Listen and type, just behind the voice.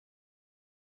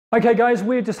Okay guys,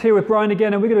 we're just here with Brian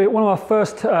again, and we're going to do one of our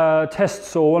first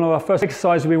tests, or one of our first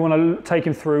exercises we want to take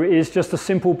him through is just a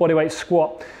simple bodyweight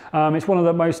squat. It's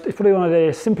probably one of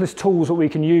the simplest tools that we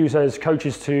can use as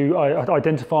coaches to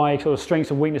identify sort of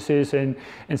strengths and weaknesses in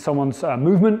someone's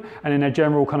movement and in their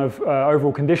general kind of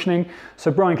overall conditioning. So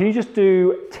Brian, can you just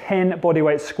do 10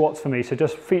 bodyweight squats for me? So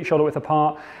just feet shoulder width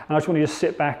apart, and I just want you to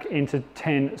sit back into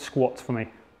 10 squats for me.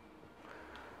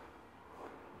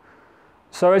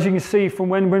 So as you can see from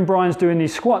when Brian's doing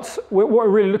these squats, what we're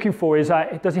really looking for is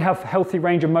does he have healthy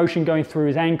range of motion going through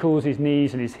his ankles, his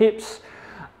knees and his hips?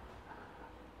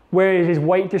 Where is his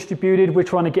weight distributed? We're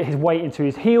trying to get his weight into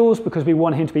his heels because we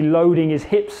want him to be loading his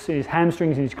hips, his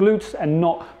hamstrings and his glutes and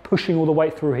not pushing all the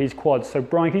weight through his quads. So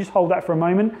Brian, can you just hold that for a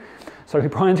moment? So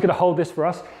Brian's going to hold this for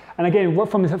us. And again,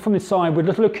 from the side, we're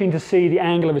just looking to see the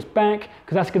angle of his back,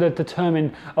 because that's going to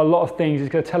determine a lot of things.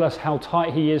 It's going to tell us how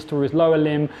tight he is through his lower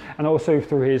limb and also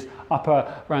through his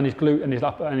upper, around his glute and his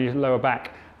upper and his lower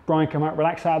back. Brian, come out,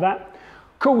 relax out of that.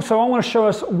 Cool, so I want to show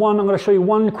us I'm going to show you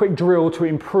one quick drill to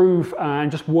improve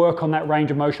and just work on that range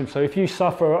of motion. So if you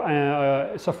suffer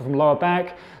from lower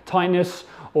back tightness,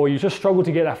 or you just struggle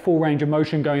to get that full range of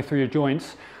motion going through your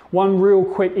joints, one real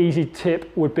quick easy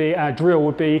tip would be, drill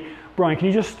would be, Brian, can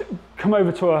you just come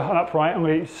over to an upright? I'm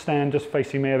going to stand just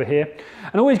facing me over here.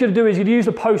 And all he's going to do is he's going to use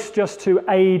the post just to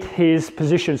aid his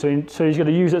position. So he's going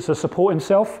to use it to support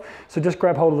himself. So just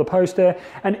grab hold of the post there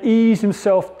and ease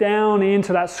himself down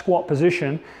into that squat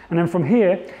position. And then from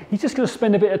here, he's just going to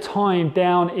spend a bit of time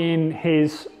down in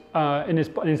his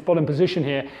bottom position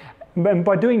here. And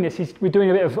by doing this, we're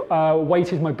doing a bit of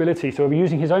weighted mobility. So we're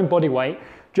using his own body weight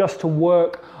just to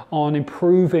work on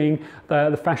improving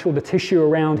the fascial, the tissue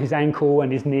around his ankle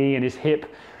and his knee and his hip.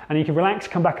 And he can relax,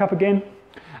 come back up again.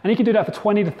 And he can do that for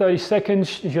 20 to 30 seconds.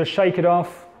 He's going to shake it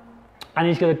off. And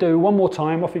he's going to do one more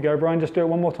time. Off you go, Brian. Just do it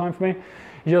one more time for me.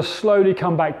 You just slowly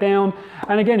come back down.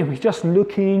 And again, if he's just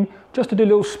looking, just to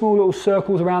do small little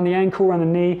circles around the ankle, around the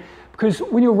knee. Because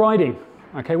when you're riding,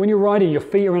 okay, when you're riding, your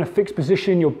feet are in a fixed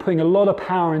position, you're putting a lot of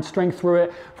power and strength through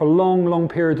it for long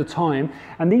periods of time.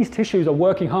 And these tissues are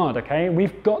working hard, okay?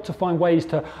 We've got to find ways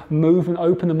to move and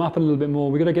open them up a little bit more.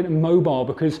 We've got to get them mobile,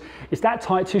 because it's that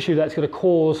tight tissue that's going to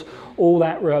cause all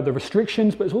that, the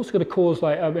restrictions, but it's also going to cause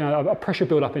like a pressure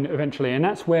build-up eventually. And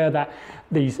that's where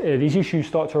these issues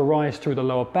start to arise through the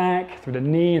lower back, through the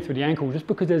knee, and through the ankle, just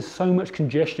because there's so much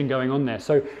congestion going on there.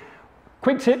 So,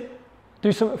 quick tip.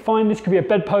 Do something fine. This could be a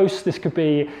bedpost, this could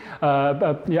be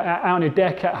out on your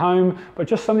deck at home, but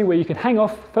just something where you can hang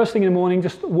off first thing in the morning,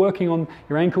 just working on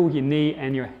your ankle, your knee,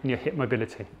 and your hip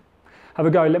mobility. Have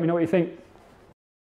a go, let me know what you think.